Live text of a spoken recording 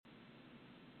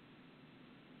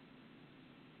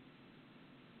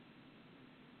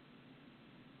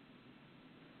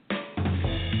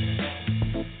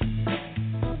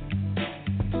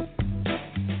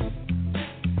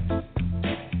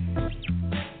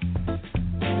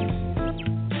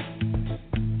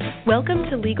Welcome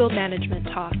to Legal Management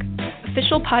Talk,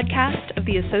 official podcast of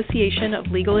the Association of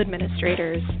Legal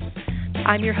Administrators.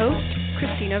 I'm your host,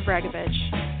 Christina Vragovich.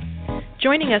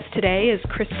 Joining us today is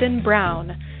Kristen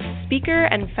Brown, speaker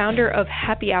and founder of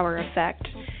Happy Hour Effect.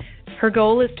 Her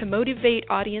goal is to motivate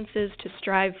audiences to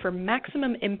strive for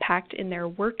maximum impact in their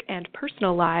work and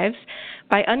personal lives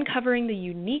by uncovering the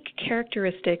unique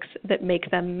characteristics that make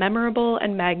them memorable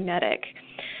and magnetic.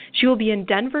 She will be in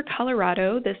Denver,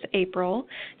 Colorado this April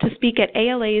to speak at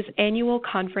ALA's annual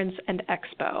conference and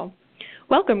Expo.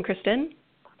 Welcome, Kristen.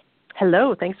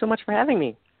 Hello. Thanks so much for having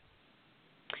me.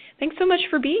 Thanks so much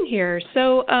for being here.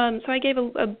 So I gave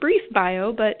a brief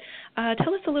bio, but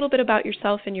tell us a little bit about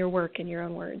yourself and your work in your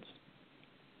own words.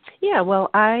 Yeah, well,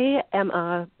 I am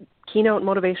a keynote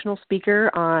motivational speaker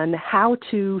on how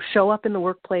to show up in the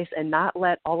workplace and not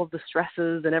let all of the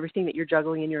stresses and everything that you're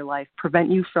juggling in your life prevent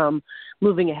you from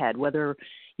moving ahead, whether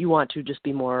you want to just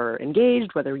be more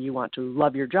engaged, whether you want to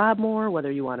love your job more,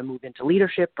 whether you want to move into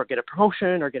leadership or get a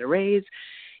promotion or get a raise.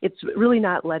 It's really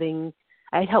not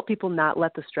I help people not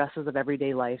let the stresses of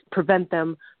everyday life prevent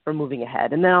them from moving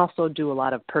ahead. And then also do a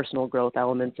lot of personal growth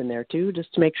elements in there too,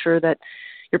 just to make sure that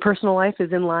your personal life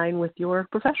is in line with your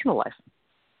professional life.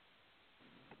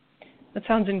 That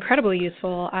sounds incredibly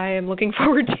useful. I am looking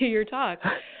forward to your talk.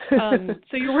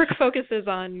 So your work focuses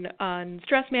on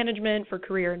stress management for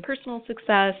career and personal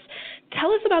success.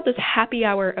 Tell us about this happy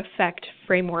hour effect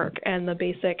framework and the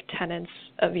basic tenets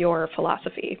of your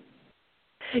philosophy.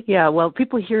 Yeah, well,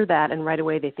 people hear that and right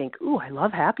away they think, ooh, I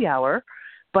love happy hour.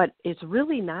 But it's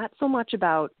really not so much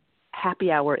about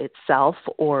happy hour itself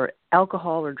or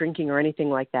alcohol or drinking or anything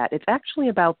like that. It's actually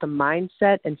about the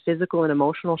mindset and physical and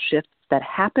emotional shifts that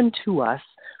happen to us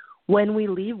when we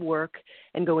leave work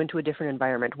and go into a different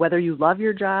environment. Whether you love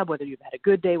your job, whether you've had a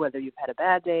good day, whether you've had a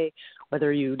bad day,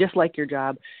 whether you dislike your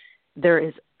job, there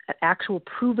is actual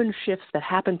proven shifts that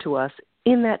happen to us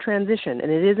in that transition. And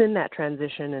it is in that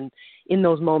transition and in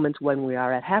those moments when we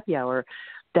are at happy hour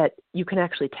that you can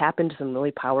actually tap into some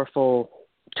really powerful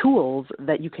tools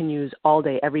that you can use all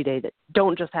day, every day that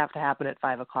don't just have to happen at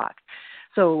 5 o'clock.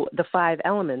 So the 5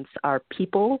 elements are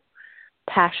people,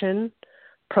 passion,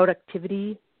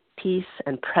 productivity, peace,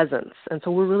 and presence. And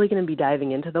so we're really going to be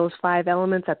diving into those 5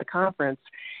 elements at the conference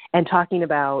and talking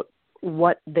about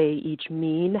what they each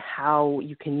mean, how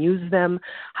you can use them,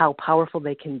 how powerful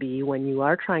they can be when you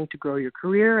are trying to grow your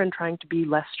career and trying to be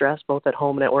less stressed both at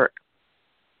home and at work.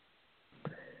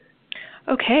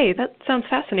 Okay, that sounds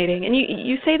fascinating. And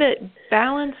you say that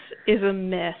balance is a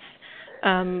myth.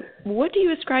 What do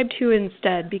you ascribe to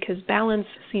instead? Because balance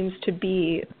seems to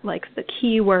be like the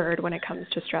key word when it comes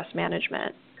to stress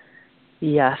management.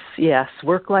 Yes.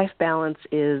 Work-life balance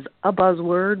is a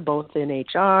buzzword both in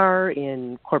HR,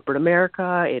 in corporate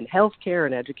America, in healthcare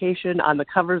and education, on the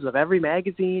covers of every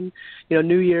magazine.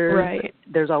 New Year's, right.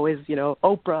 There's always,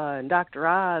 Oprah and Dr.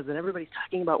 Oz, and everybody's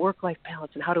talking about work-life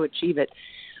balance and how to achieve it.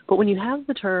 But when you have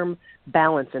the term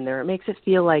balance in there, it makes it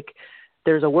feel like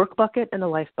there's a work bucket and a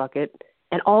life bucket,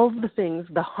 and all of the things,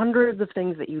 the hundreds of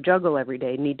things that you juggle every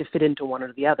day need to fit into one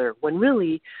or the other, when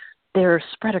really they're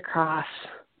spread across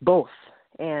both.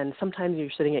 And sometimes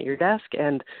you're sitting at your desk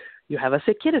and you have a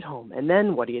sick kid at home, and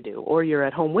then what do you do? Or you're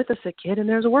at home with a sick kid and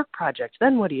there's a work project,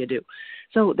 then what do you do?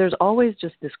 So there's always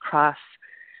just this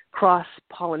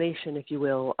cross-pollination, if you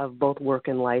will, of both work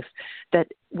and life, that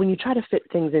when you try to fit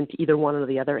things into either one or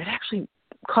the other, it actually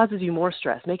causes you more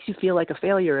stress, makes you feel like a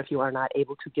failure if you are not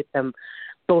able to get them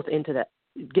both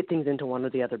get things into one or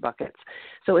the other buckets.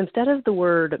 So instead of the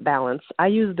word balance, I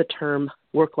use the term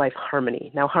work-life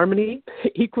harmony. Now, harmony,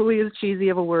 equally as cheesy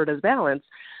of a word as balance,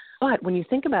 but when you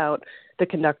think about the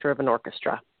conductor of an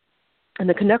orchestra, and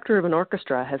the conductor of an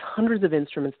orchestra has hundreds of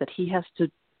instruments that he has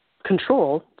to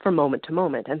control from moment to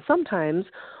moment. And sometimes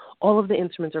all of the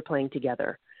instruments are playing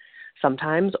together.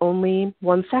 Sometimes only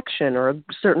one section or a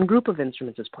certain group of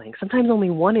instruments is playing. Sometimes only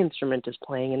one instrument is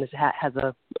playing and has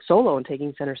a solo and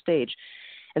taking center stage.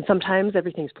 And sometimes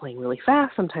everything's playing really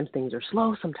fast. Sometimes things are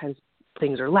slow. Sometimes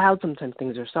things are loud. Sometimes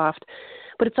things are soft.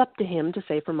 But it's up to him to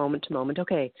say from moment to moment,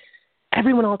 okay,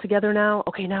 everyone all together now?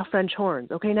 Okay, now French horns.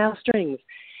 Okay, now strings.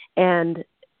 And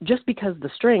just because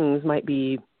the strings might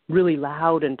be really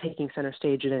loud and taking center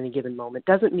stage at any given moment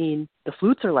doesn't mean the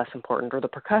flutes are less important or the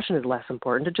percussion is less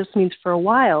important. It just means for a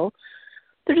while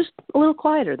they're just a little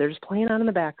quieter. They're just playing on in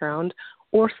the background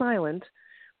or silent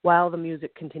while the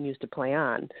music continues to play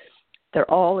on. They're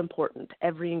all important.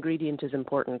 Every ingredient is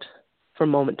important from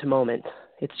moment to moment.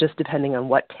 It's just depending on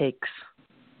what takes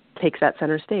that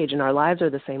center stage. And our lives are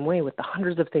the same way with the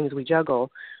hundreds of things we juggle.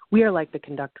 We are like the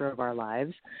conductor of our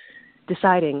lives,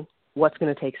 deciding what's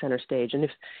going to take center stage. And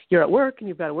if you're at work and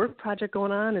you've got a work project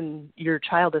going on and your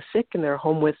child is sick and they're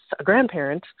home with a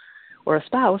grandparent or a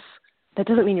spouse, that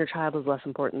doesn't mean your child is less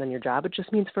important than your job. It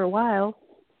just means for a while,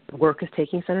 work is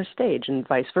taking center stage and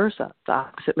vice versa. The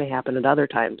opposite may happen at other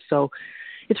times. So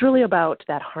it's really about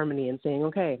that harmony and saying,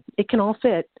 okay, it can all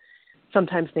fit.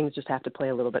 Sometimes things just have to play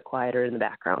a little bit quieter in the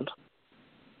background.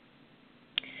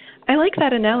 I like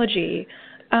that analogy.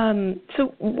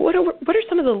 So what are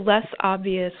some of the less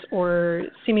obvious or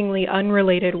seemingly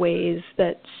unrelated ways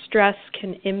that stress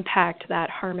can impact that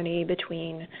harmony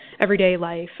between everyday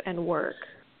life and work?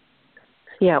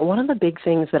 Yeah, one of the big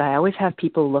things that I always have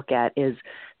people look at is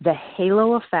the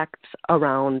halo effects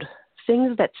around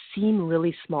things that seem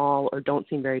really small or don't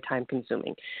seem very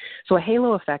time-consuming. So a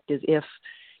halo effect is if,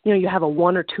 you have a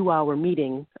 1 or 2 hour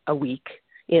meeting a week,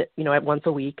 at once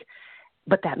a week,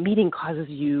 but that meeting causes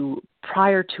you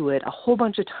prior to it a whole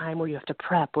bunch of time where you have to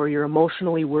prep or you're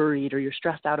emotionally worried or you're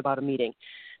stressed out about a meeting.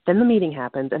 Then the meeting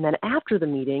happens, and then after the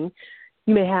meeting,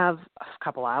 you may have a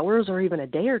couple hours or even a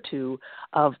day or two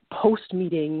of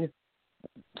post-meeting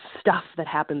stuff that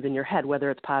happens in your head,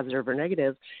 whether it's positive or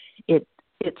negative.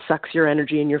 It sucks your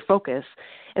energy and your focus.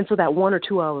 And so that 1 or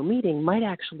 2 hour meeting might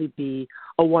actually be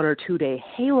a 1 or 2 day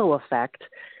halo effect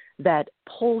that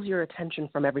pulls your attention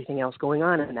from everything else going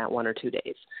on in that 1 or 2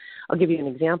 days. I'll give you an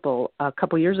example. A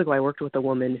couple years ago, I worked with a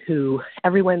woman who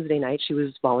every Wednesday night she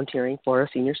was volunteering for a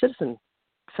senior citizen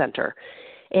center.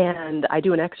 And I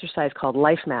do an exercise called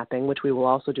life mapping, which we will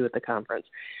also do at the conference,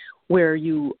 where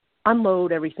you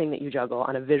unload everything that you juggle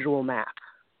on a visual map.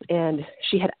 And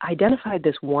she had identified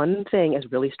this one thing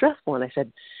as really stressful. And I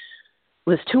said,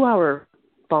 this 2 hour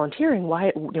volunteering,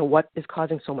 why, what is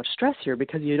causing so much stress here?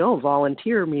 Because,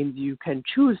 volunteer means you can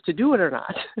choose to do it or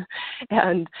not.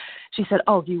 And she said,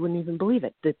 oh, you wouldn't even believe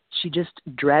it, that she just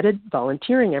dreaded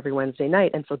volunteering every Wednesday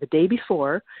night. And so the day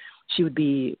before, she would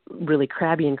be really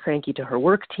crabby and cranky to her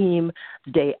work team.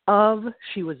 The day of,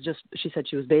 she said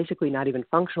she was basically not even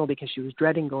functional because she was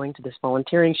dreading going to this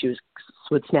volunteering. She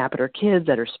would snap at her kids,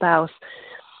 at her spouse.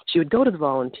 She would go to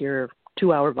the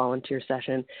 2 hour volunteer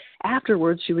session.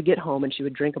 Afterwards, she would get home and she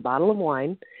would drink a bottle of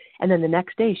wine. And then the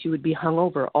next day, she would be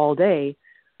hungover all day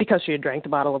because she had drank the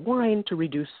bottle of wine to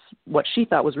reduce what she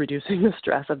thought was reducing the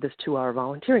stress of this 2 hour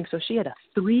volunteering. So she had a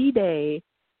 3-day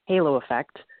halo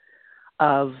effect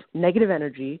of negative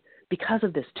energy because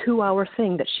of this 2 hour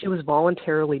thing that she was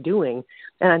voluntarily doing.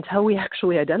 And until we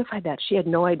actually identified that, she had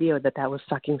no idea that was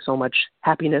sucking so much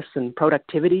happiness and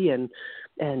productivity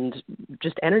and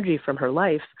just energy from her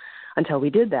life until we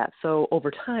did that. So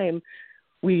over time,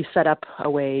 we set up a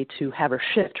way to have her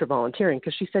shift her volunteering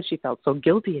because she said she felt so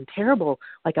guilty and terrible,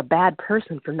 like a bad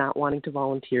person for not wanting to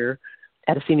volunteer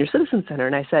at a senior citizen center.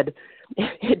 And I said,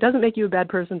 it doesn't make you a bad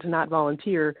person to not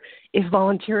volunteer if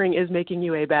volunteering is making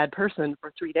you a bad person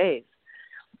for 3 days.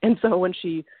 And so when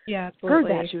she heard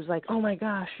that, she was like, oh my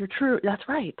gosh, you're true. That's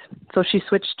right. So she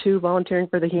switched to volunteering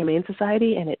for the Humane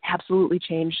Society, and it absolutely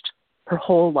changed her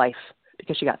whole life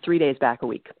because she got 3 days back a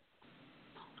week.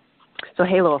 So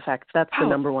halo effects, that's the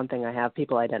number one thing I have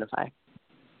people identify.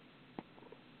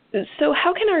 So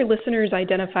how can our listeners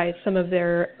identify some of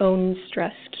their own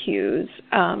stress cues?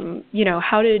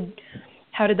 How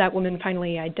did that woman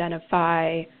finally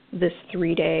identify this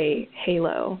 3-day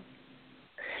halo?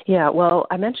 Yeah, well,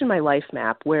 I mentioned my life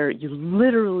map where you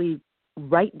literally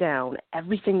write down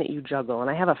everything that you juggle, and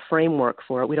I have a framework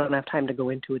for it. We don't have time to go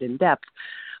into it in depth,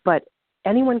 but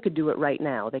anyone could do it right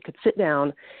now. They could sit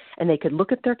down and they could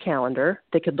look at their calendar,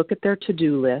 they could look at their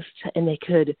to-do list, and they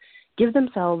could give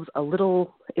themselves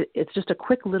it's just a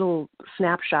quick little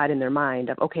snapshot in their mind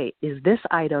of, okay, is this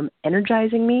item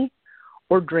energizing me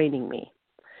or draining me?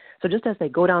 So just as they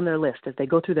go down their list, as they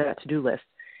go through that to-do list,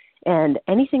 and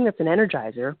anything that's an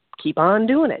energizer, keep on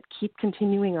doing it. Keep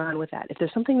continuing on with that. If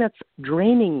there's something that's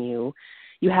draining you,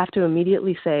 you have to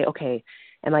immediately say, okay,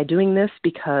 am I doing this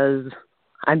because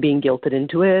I'm being guilted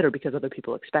into it or because other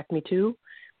people expect me to?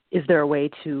 Is there a way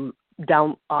to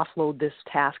offload this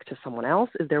task to someone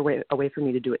else? Is there a way for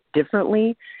me to do it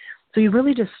differently? So you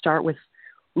really just start with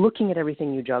looking at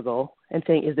everything you juggle and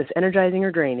saying, is this energizing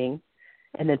or draining?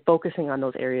 And then focusing on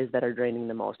those areas that are draining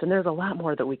the most. And there's a lot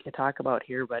more that we could talk about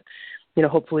here, but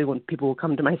hopefully when people will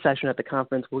come to my session at the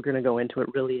conference, we're going to go into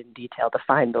it really in detail to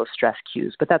find those stress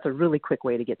cues. But that's a really quick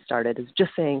way to get started, is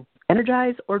just saying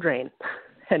energize or drain.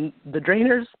 And the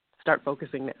drainers, start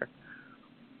focusing there.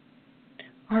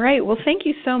 All right. Well, thank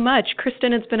you so much.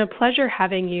 Kristen, it's been a pleasure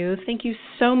having you. Thank you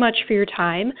so much for your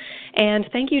time. And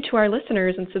thank you to our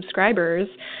listeners and subscribers.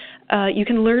 You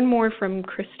can learn more from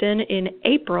Kristen in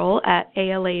April at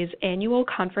ALA's annual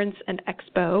conference and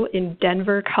expo in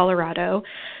Denver, Colorado.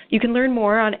 You can learn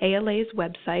more on ALA's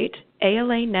website,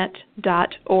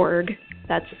 alanet.org.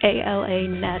 That's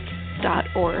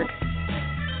alanet.org.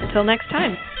 Until next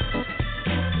time.